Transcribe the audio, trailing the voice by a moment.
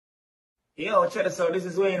Yo, check this out. This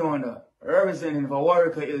is Wayne Wonder, representing for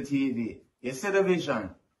Warwick Hill TV. You see the vision,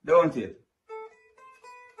 don't it?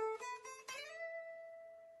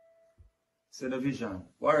 See the vision.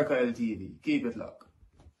 Warwick Hill TV. Keep it locked.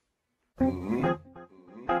 I'm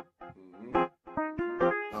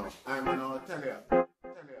gonna tell you.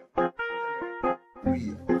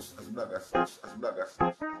 We, us as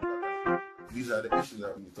bloggers, these are the issues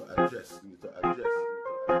that we need to address.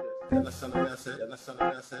 You understand what I say? You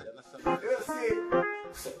see?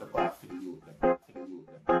 Set the bar for the youth.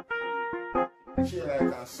 Share, like,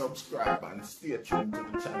 and subscribe and stay tuned to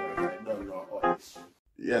the channel. I don't know all this.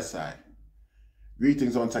 Yes, I.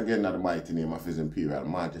 Greetings once again in the mighty name of His Imperial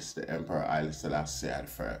Majesty, Emperor Haile Selassie I,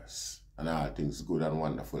 and all things good and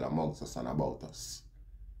wonderful amongst us and about us.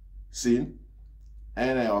 See?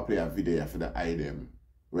 And I will play a video for the item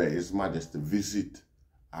where His Majesty visit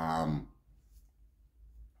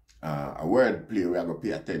a word play we are going to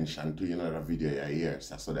pay attention to in another video here.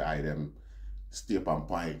 So the item stay up on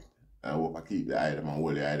point and hope I keep the item and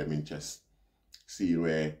hold the item interest. See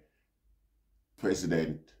where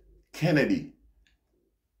President Kennedy,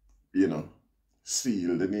 you know,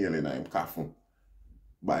 sealed the nail in his coffin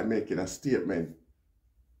by making a statement,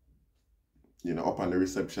 you know, upon the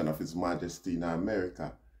reception of His Majesty in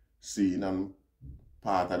America. Seeing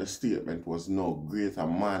part of the statement was, no greater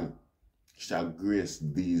man shall grace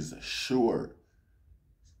these shores.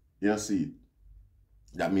 You see,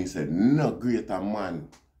 that means that no greater man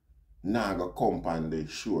now go come on the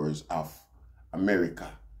shores of America.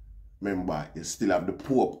 Remember, you still have the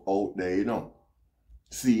Pope out there, you know.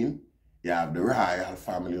 Seeing, you have the royal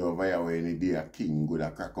family over here where any day a king go to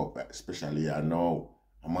crack up, especially now.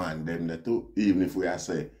 A man them there too. Even if we are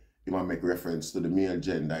say, he might make reference to the male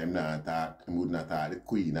gender, he would not have the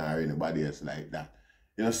queen or anybody else like that.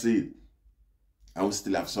 You know, see, and we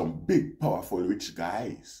still have some big, powerful, rich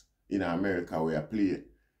guys in America where play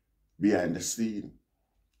behind the scene.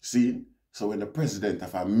 See? So when the president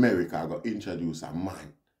of America go introduce a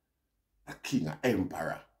man, a king, an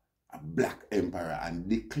emperor, a black emperor, and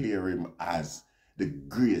declare him as the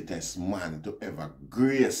greatest man to ever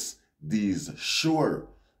grace these shores.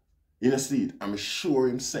 You know, see it? I'm sure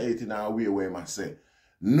him say it in a way where he must say,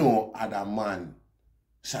 no other man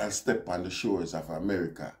shall step on the shores of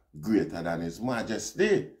America greater than His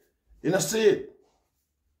Majesty. You know, see it?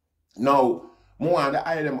 Now, more of the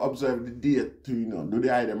item observe the date to, you know, do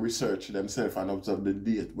the item research themselves and observe the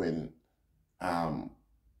date when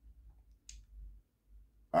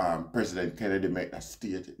President Kennedy made the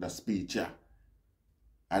speech, at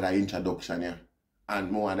the introduction, yeah.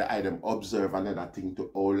 And more of the item observe another thing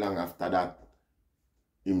to how long after that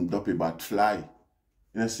him duppy bat fly.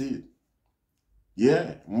 You know, see it?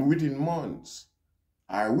 Yeah, within months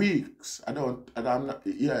or weeks. I'm not,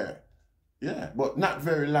 yeah, but not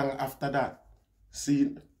very long after that.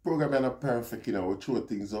 See, program is not perfect, you know, we throw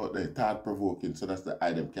things out there, thought-provoking, so that the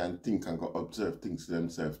item can think and go observe things to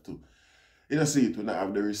themselves too. You know, see it, we don't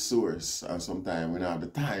have the resource, and sometimes we don't have the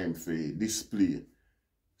time for display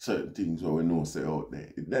certain things what we know say out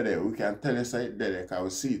there. It's there, we can tell you say it's there, because we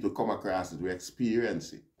see it, we come across it, we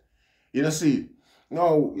experience it. You know, see,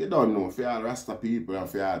 now, you don't know, for all Rasta people and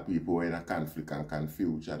for all people who are in a conflict and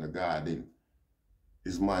confusion regarding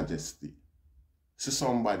His Majesty. See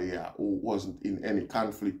somebody who wasn't in any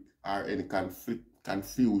conflict or any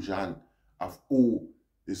confusion of who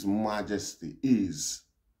His Majesty is.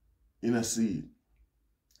 You know, see.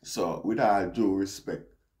 So, with all due respect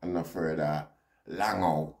and no further long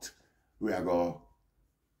out, we are going to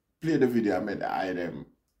play the video and make the item,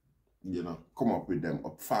 you know, come up with them,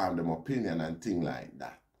 form them opinion and things like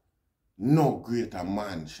that. No greater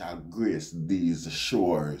man shall grace these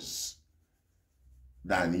shores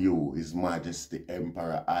than you, His Majesty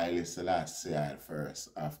Emperor Haile Selassie I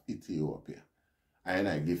of Ethiopia. And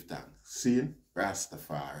I give thanks. See,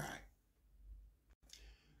 Rastafari.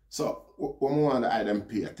 So, what we want the item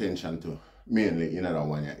pay attention to, mainly in another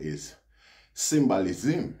one here, is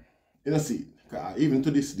symbolism. You know, see, even to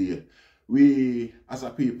this day, we as a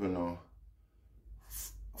people now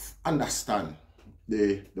understand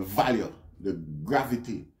the value, the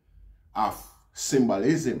gravity of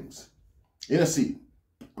symbolisms. You know, see,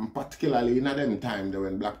 and particularly in them time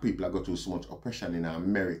when black people are going through so much oppression in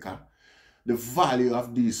America, the value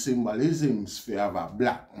of these symbolisms for a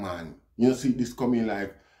black man. You know, see, this coming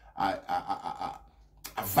like a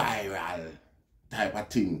viral type of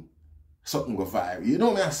thing. Something go viral. You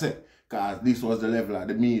know what I say? Because this was the level of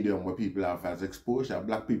the medium where people have as exposure.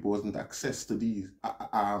 Black people wasn't access to these,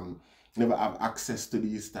 never have access to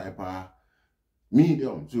these type of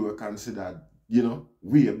mediums. We were considered, you know,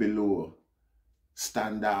 way below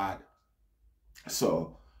standard.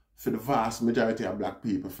 So, for the vast majority of black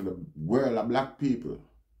people, for the world of black people,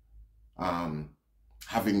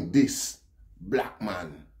 having this black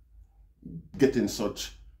man getting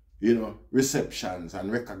such, you know, receptions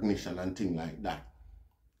and recognition and things like that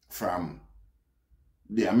from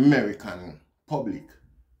the American public,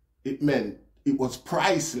 it meant it was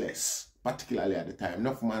priceless, particularly at the time.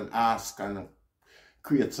 Enough man ask and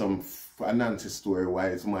create some Nancy story why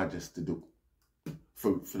His Majesty do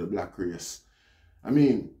for the black race. I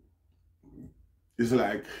mean, it's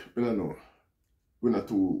like, I don't know, we're not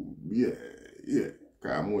too, yeah,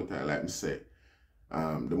 because more time, like me say,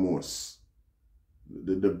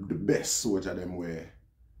 the best soldier them where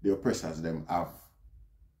the oppressors them have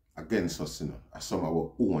against us, you know, as some of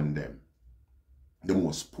our own them. The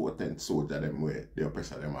most potent soldier them where the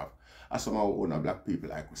oppressor them have. As some of our own black people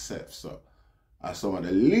like ourselves. So as some of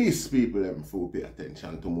the least people them who pay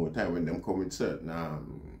attention to more time when them come with certain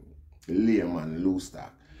layman loose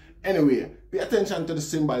talk. Anyway, pay attention to the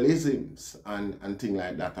symbolisms and things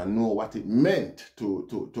like that and know what it meant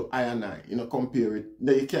to I and I. You know, compare it.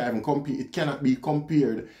 You can't even compare. It cannot be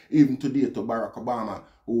compared even today to Barack Obama,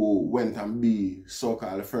 who went and be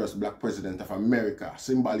so-called the first black president of America,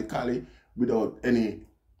 symbolically, without any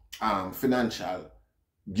financial,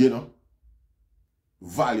 you know,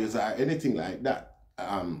 values or anything like that.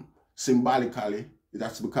 Symbolically,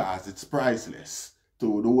 that's because it's priceless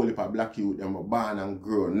to the whole heap of black youth them were born and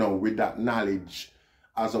grow now with that knowledge,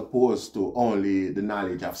 as opposed to only the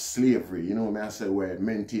knowledge of slavery. You know what I say, where it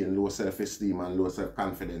maintain low self-esteem and low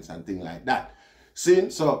self-confidence and things like that. See,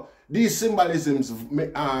 so these symbolisms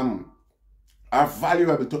are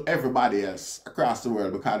valuable to everybody else across the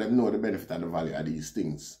world because they know the benefit and the value of these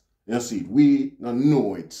things. You see, we don't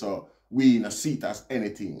know it, so we don't see it as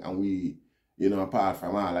anything, and we, you know, apart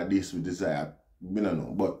from all of this, we desire, we don't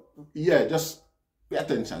know. But yeah, just pay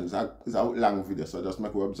attention. It's a long video, so just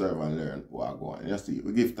make we observe and learn what go on. You see,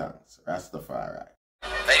 we give thanks. Rastafari.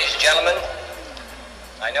 Ladies and gentlemen,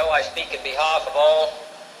 I know I speak in behalf of all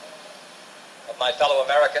of my fellow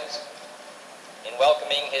Americans in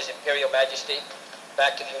welcoming His Imperial Majesty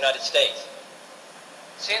back to the United States.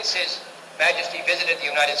 Since His Majesty visited the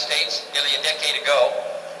United States nearly a decade ago,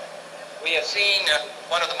 we have seen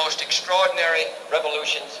one of the most extraordinary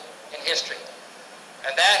revolutions in history.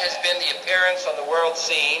 And that has been the appearance on the world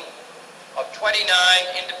scene of 29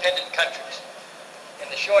 independent countries in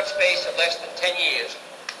the short space of less than 10 years,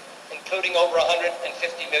 including over 150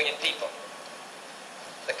 million people.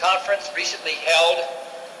 The conference recently held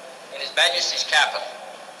in His Majesty's capital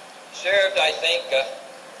served, I think,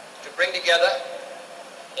 to bring together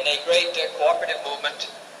in a great cooperative movement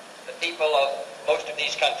the people of most of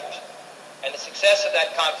these countries. And the success of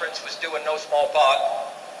that conference was due in no small part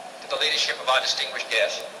to the leadership of our distinguished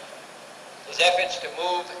guest. His efforts to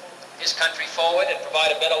move his country forward and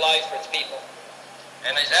provide a better life for its people,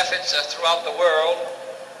 and his efforts throughout the world,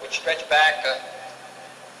 which stretch back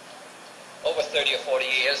over 30 or 40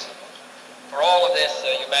 years. For all of this,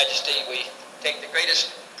 Your Majesty, we take the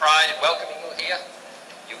greatest pride in welcoming you here.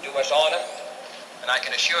 You do us honor, and I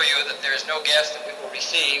can assure you that there is no guest that we will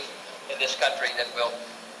receive in this country that will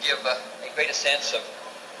give a greater sense of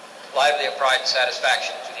livelier pride and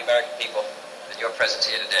satisfaction to the American people than your presence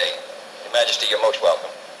here today. Your Majesty, you're most welcome.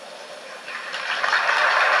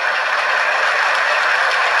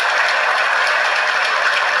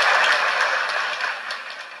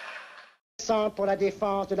 Pour la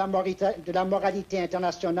défense de la moralité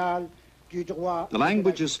internationale, du droit. The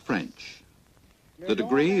language is French. The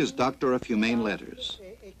degree is Doctor of Humane Letters.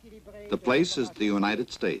 The place is the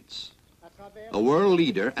United States. A world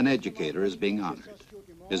leader and educator is being honored.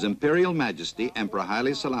 His Imperial Majesty, Emperor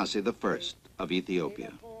Haile Selassie I of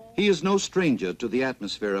Ethiopia. He is no stranger to the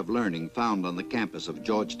atmosphere of learning found on the campus of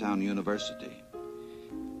Georgetown University.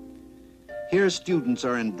 Here, students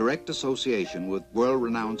are in direct association with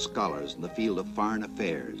world-renowned scholars in the field of foreign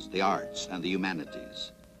affairs, the arts, and the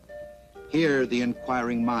humanities. Here, the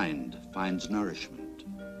inquiring mind finds nourishment.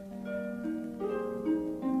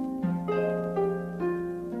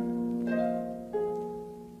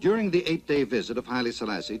 During the 8-day visit of Haile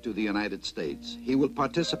Selassie to the United States, he will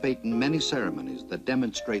participate in many ceremonies that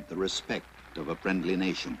demonstrate the respect of a friendly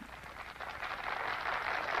nation.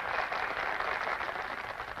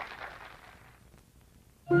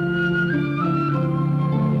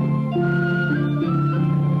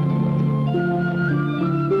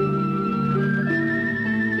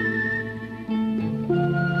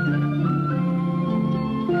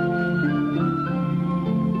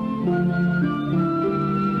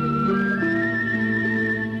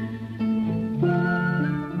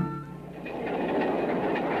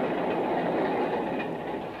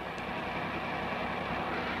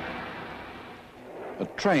 A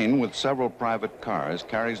train with several private cars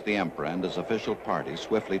carries the Emperor and his official party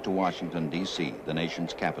swiftly to Washington, D.C., the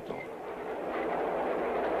nation's capital.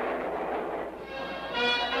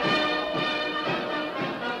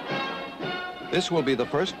 This will be the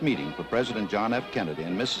first meeting for President John F. Kennedy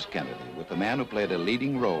and Mrs. Kennedy with the man who played a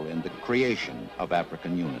leading role in the creation of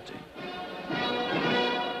African unity.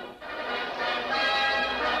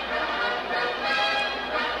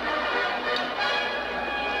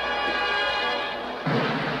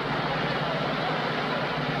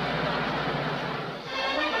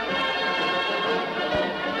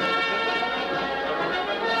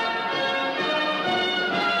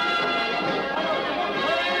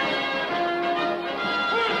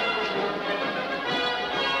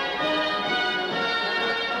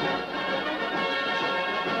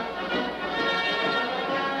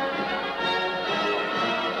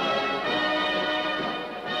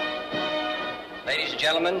 Ladies and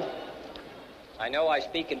gentlemen, I know I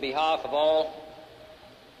speak in behalf of all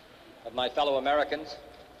of my fellow Americans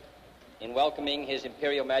in welcoming His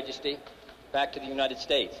Imperial Majesty back to the United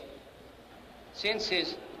States. Since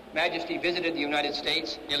His Majesty visited the United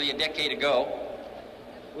States nearly a decade ago,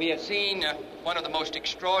 we have seen one of the most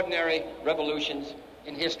extraordinary revolutions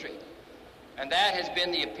in history, and that has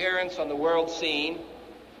been the appearance on the world scene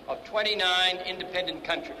of 29 independent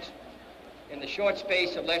countries in the short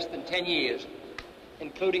space of less than 10 years,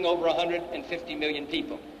 including over 150 million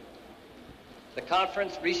people. The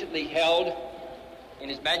conference recently held in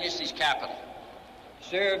His Majesty's capital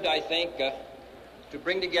served, I think, to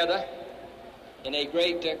bring together in a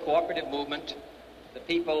great cooperative movement the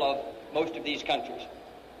people of most of these countries.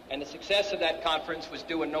 And the success of that conference was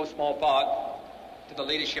due in no small part to the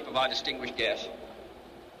leadership of our distinguished guest.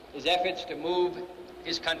 His efforts to move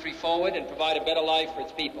his country forward and provide a better life for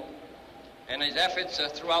its people, and his efforts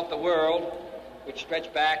throughout the world, which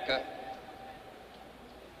stretch back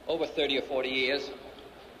over 30 or 40 years.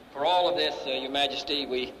 For all of this, Your Majesty,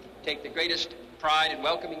 we take the greatest pride in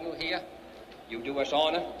welcoming you here. You do us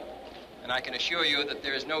honor, and I can assure you that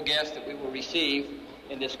there is no guest that we will receive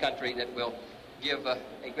in this country that will give a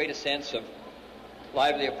greater sense of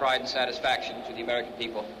livelier pride and satisfaction to the American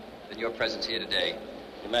people than your presence here today.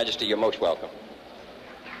 Your Majesty, you're most welcome.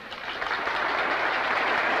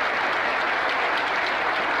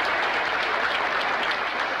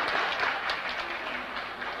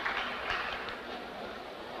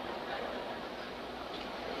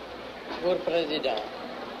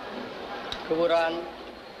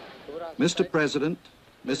 Mr. President,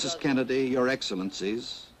 Mrs. Kennedy, Your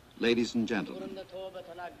Excellencies, ladies and gentlemen,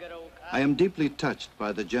 I am deeply touched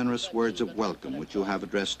by the generous words of welcome which you have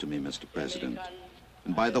addressed to me, Mr. President,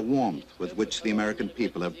 and by the warmth with which the American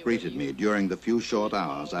people have greeted me during the few short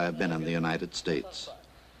hours I have been in the United States.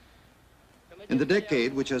 In the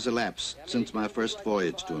decade which has elapsed since my first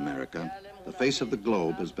voyage to America, the face of the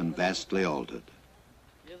globe has been vastly altered.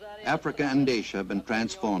 Africa and Asia have been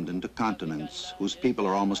transformed into continents whose people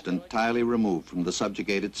are almost entirely removed from the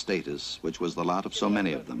subjugated status which was the lot of so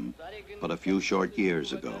many of them but a few short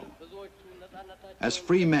years ago. As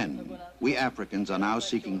free men, we Africans are now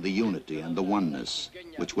seeking the unity and the oneness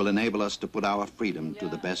which will enable us to put our freedom to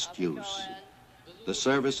the best use. The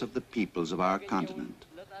service of the peoples of our continent,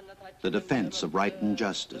 the defense of right and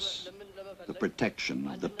justice, the protection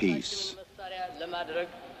of the peace.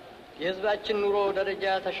 የህዝባችን ኑሮ ደረጃ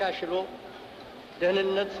ተሻሽሎ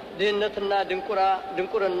ድህነትና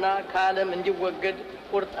ድንቁርና ከዓለም እንዲወገድ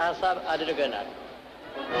ቁርጥ ሐሳብ አድርገናል።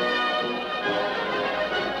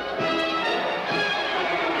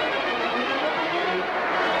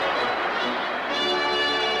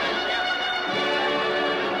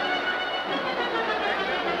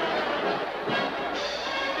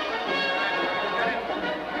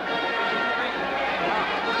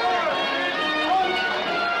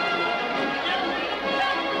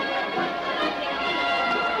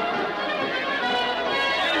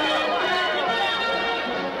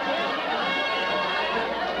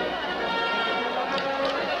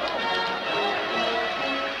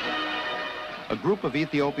 A group of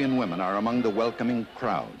Ethiopian women are among the welcoming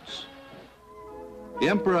crowds. The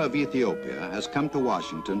Emperor of Ethiopia has come to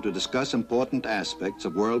Washington to discuss important aspects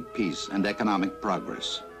of world peace and economic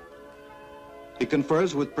progress. He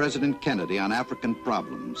confers with President Kennedy on African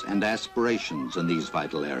problems and aspirations in these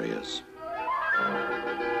vital areas.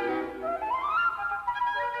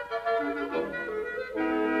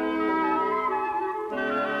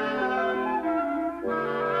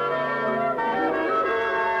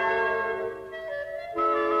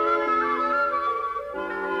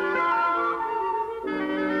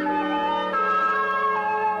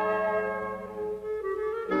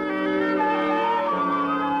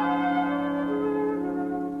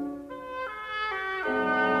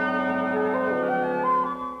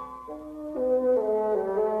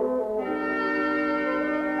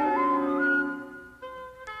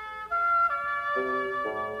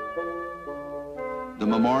 the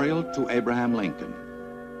memorial to Abraham Lincoln.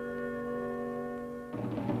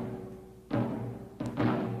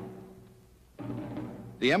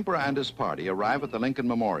 The Emperor and his party arrive at the Lincoln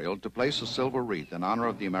Memorial to place a silver wreath in honor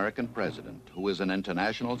of the American president, who is an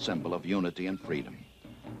international symbol of unity and freedom.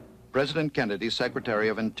 President Kennedy's Secretary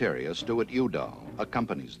of Interior, Stuart Udall,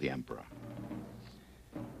 accompanies the Emperor.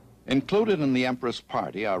 Included in the Emperor's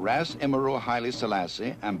party are Ras Emperor Haile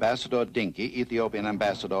Selassie, Ambassador Dinky, Ethiopian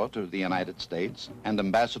Ambassador to the United States, and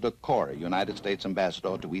Ambassador Corey, United States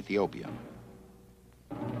Ambassador to Ethiopia.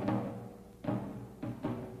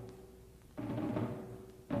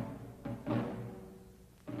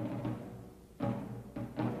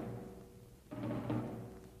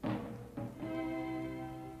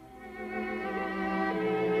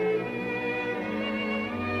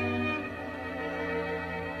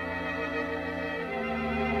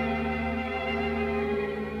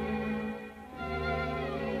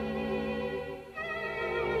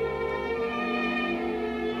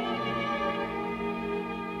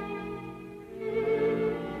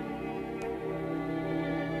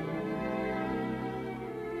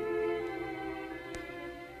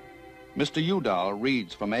 Mr. Udall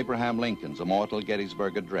reads from Abraham Lincoln's immortal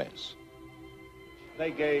Gettysburg Address.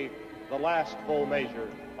 They gave the last full measure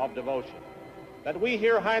of devotion. That we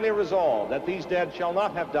here highly resolve that these dead shall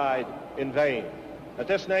not have died in vain, that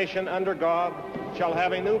this nation under God shall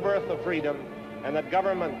have a new birth of freedom, and that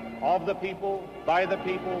government of the people, by the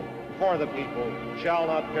people, for the people, shall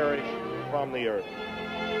not perish from the earth.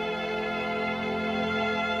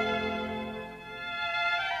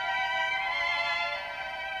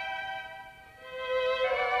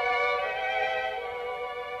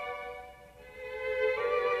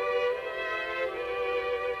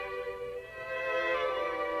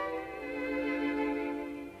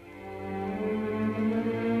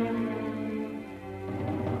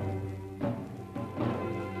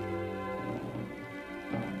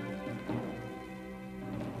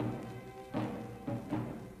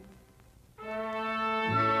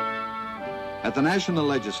 At the National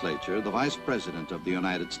Legislature, the Vice President of the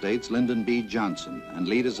United States, Lyndon B. Johnson, and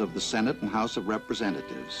leaders of the Senate and House of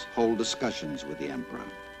Representatives hold discussions with the Emperor.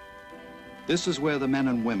 This is where the men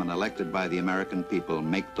and women elected by the American people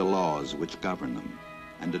make the laws which govern them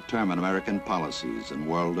and determine American policies and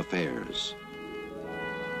world affairs.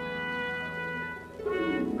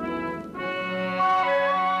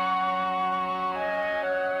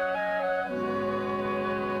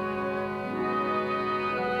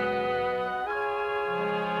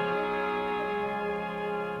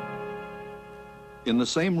 In the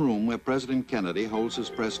same room where President Kennedy holds his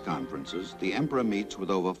press conferences, the Emperor meets with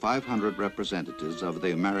over 500 representatives of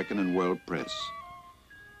the American and world press.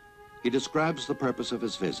 He describes the purpose of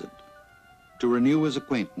his visit: to renew his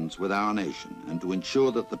acquaintance with our nation and to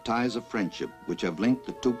ensure that the ties of friendship which have linked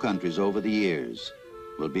the two countries over the years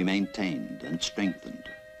will be maintained and strengthened.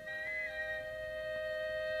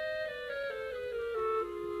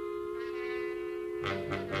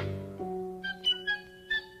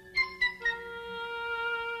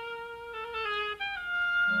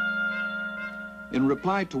 In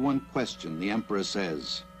reply to one question, the Emperor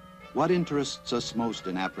says, "What interests us most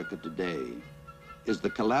in Africa today is the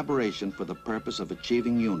collaboration for the purpose of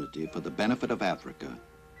achieving unity for the benefit of Africa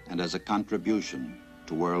and as a contribution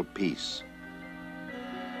to world peace."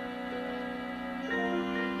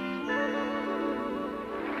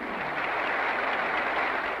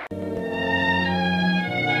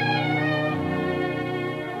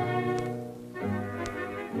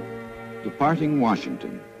 Departing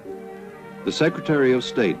Washington, the Secretary of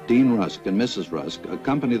State, Dean Rusk, and Mrs. Rusk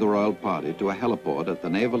accompany the royal party to a heliport at the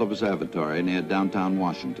Naval Observatory near downtown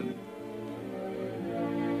Washington.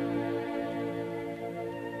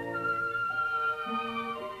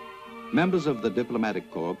 Members of the diplomatic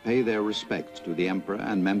corps pay their respects to the Emperor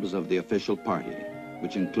and members of the official party,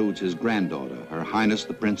 which includes his granddaughter, Her Highness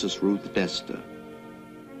the Princess Ruth Desta.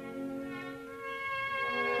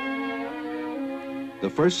 The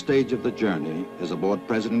first stage of the journey is aboard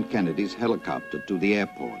President Kennedy's helicopter to the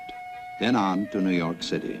airport, then on to New York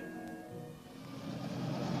City.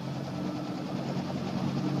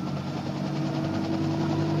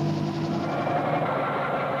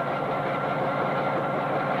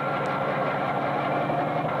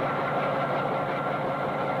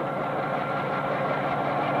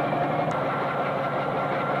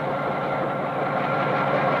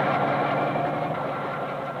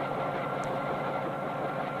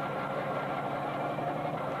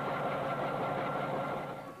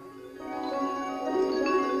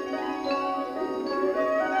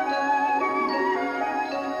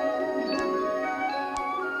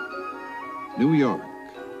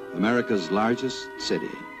 America's largest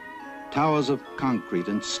city, towers of concrete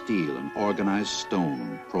and steel and organized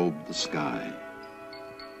stone probe the sky.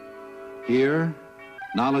 Here,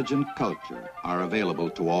 knowledge and culture are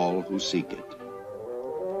available to all who seek it.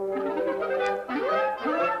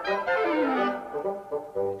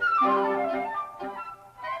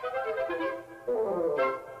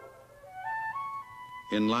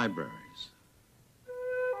 In libraries,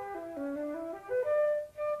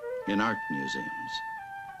 in art museums,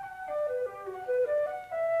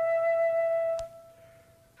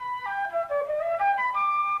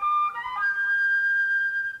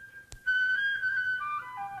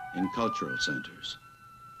 in cultural centers.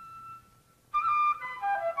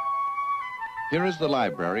 Here is the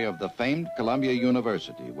library of the famed Columbia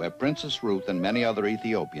University, where Princess Ruth and many other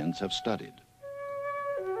Ethiopians have studied.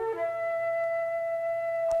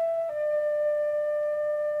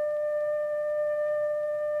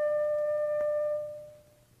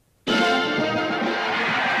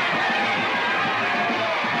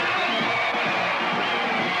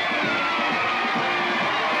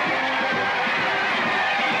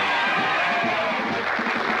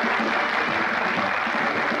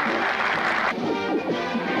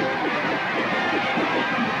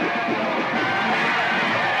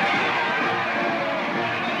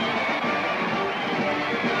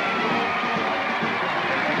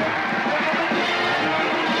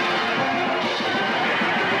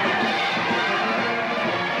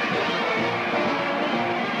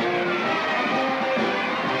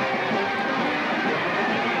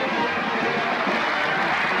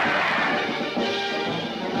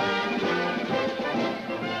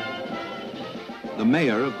 The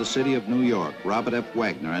mayor of the city of New York, Robert F.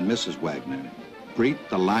 Wagner, and Mrs. Wagner greet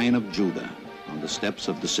the Lion of Judah on the steps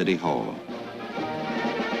of the City Hall.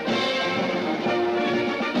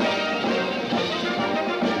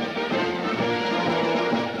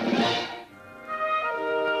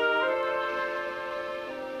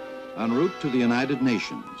 En route to the United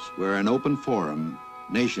Nations, where an open forum,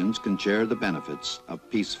 nations can share the benefits of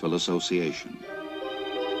peaceful association.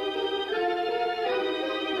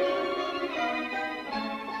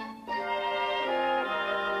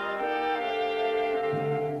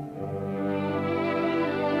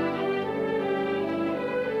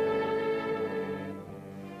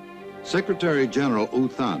 Secretary General U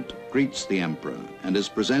Thant greets the Emperor and is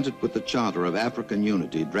presented with the Charter of African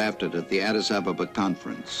Unity drafted at the Addis Ababa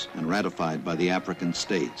Conference and ratified by the African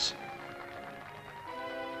states.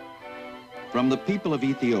 From the people of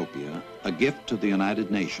Ethiopia, a gift to the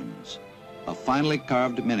United Nations, a finely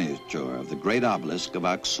carved miniature of the great obelisk of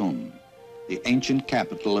Aksum, the ancient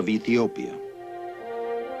capital of Ethiopia.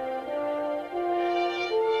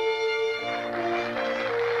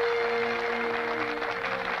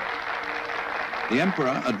 The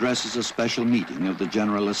Emperor addresses a special meeting of the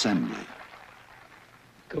General Assembly.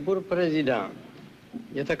 ክቡር ፕሬዚዳንት፣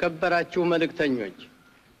 የተከበራችሁ መልእክተኞች፣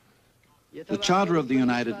 The Charter of the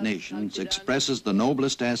United Nations expresses the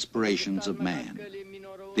noblest aspirations of man,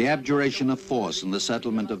 the abjuration of force in the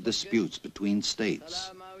settlement of disputes between states,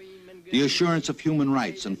 the assurance of human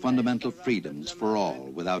rights and fundamental freedoms for all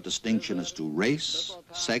without distinction as to race,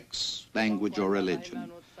 sex, language, or religion,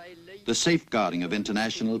 the safeguarding of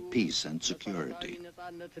international peace and security.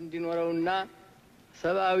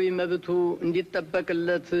 ሰብአዊ መብቱ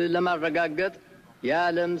እንዲጠበቅለት ለማረጋገጥ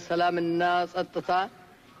የዓለም ሰላምና ጸጥታ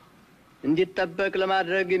እንዲጠበቅ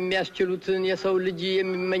ለማድረግ የሚያስችሉትን የሰው ልጅ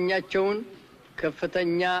የሚመኛቸውን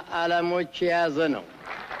ከፍተኛ ዓላማዎች የያዘ ነው።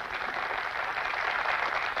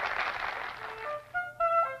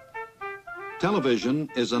 Television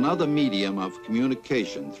is another medium of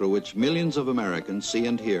communication through which millions of Americans see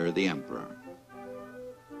and hear the Emperor.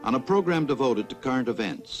 On a program devoted to current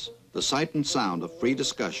events, the sight and sound of free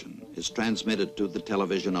discussion is transmitted to the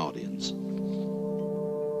television audience.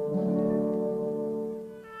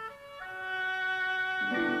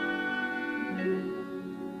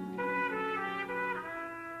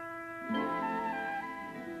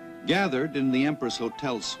 Gathered in the Emperor's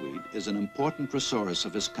hotel suite is an important resource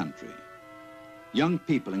of his country. Young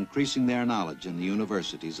people increasing their knowledge in the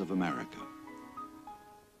universities of America.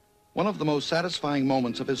 One of the most satisfying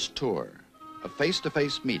moments of his tour, a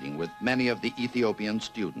face-to-face meeting with many of the Ethiopian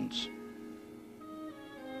students.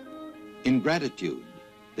 In gratitude,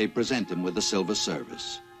 they present him with a silver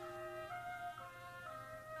service.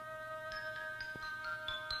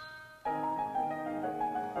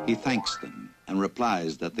 He thanks them and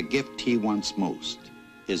replies that the gift he wants most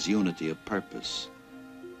is unity of purpose,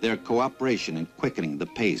 their cooperation in quickening the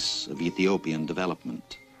pace of Ethiopian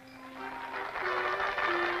development.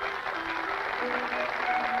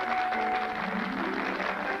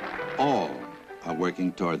 All are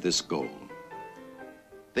working toward this goal.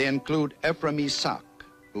 They include Ephraim Isaac,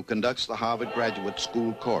 who conducts the Harvard Graduate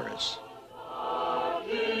School Chorus.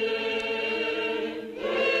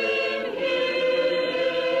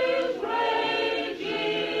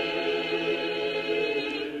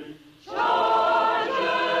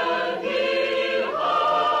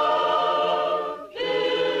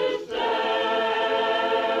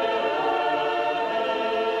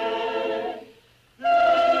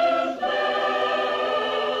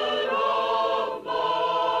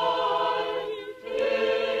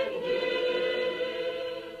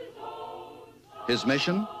 His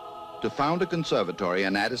mission? To found a conservatory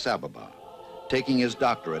in Addis Ababa, taking his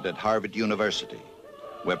doctorate at Harvard University,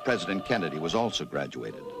 where President Kennedy was also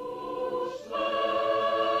graduated.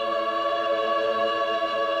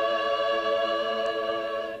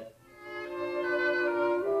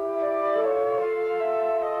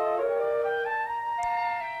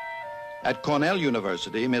 At Cornell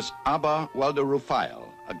University, Miss Abba Walder-Rufael,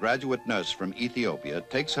 a graduate nurse from Ethiopia,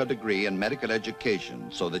 takes her degree in medical education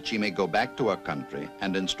so that she may go back to her country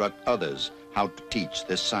and instruct others how to teach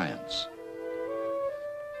this science.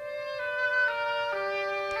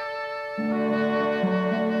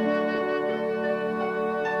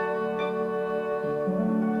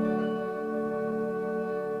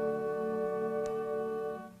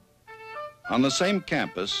 On the same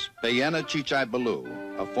campus, Bayena Chichai Balu,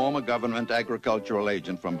 a former government agricultural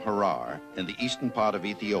agent from Harar in the eastern part of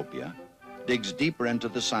Ethiopia, digs deeper into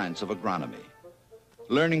the science of agronomy,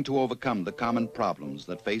 learning to overcome the common problems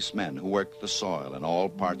that face men who work the soil in all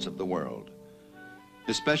parts of the world.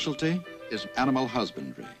 His specialty is animal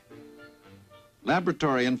husbandry.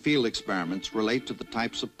 Laboratory and field experiments relate to the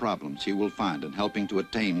types of problems he will find in helping to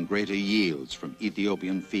attain greater yields from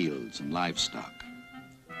Ethiopian fields and livestock.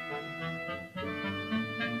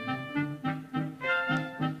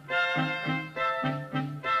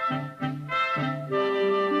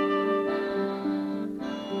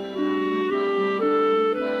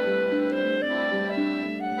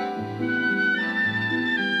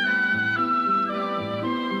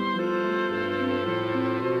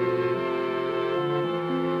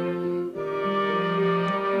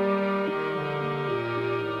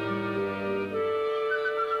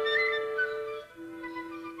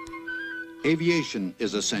 Aviation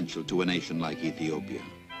is essential to a nation like Ethiopia,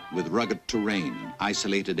 with rugged terrain and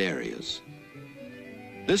isolated areas.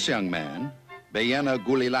 This young man, Bayena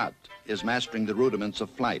Gulilat, is mastering the rudiments of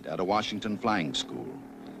flight at a Washington flying school,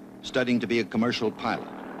 studying to be a commercial pilot,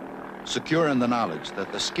 secure in the knowledge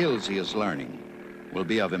that the skills he is learning will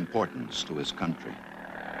be of importance to his country.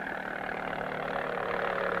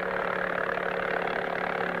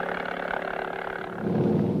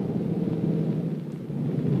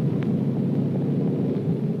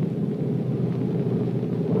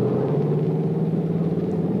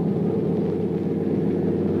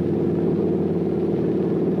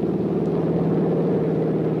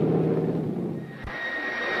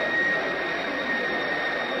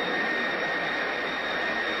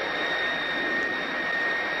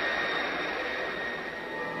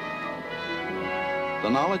 The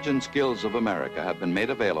knowledge and skills of America have been made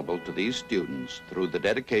available to these students through the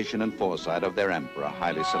dedication and foresight of their Emperor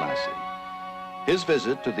Haile Selassie. His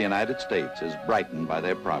visit to the United States is brightened by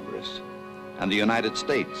their progress, and the United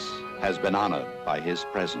States has been honored by his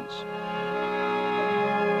presence.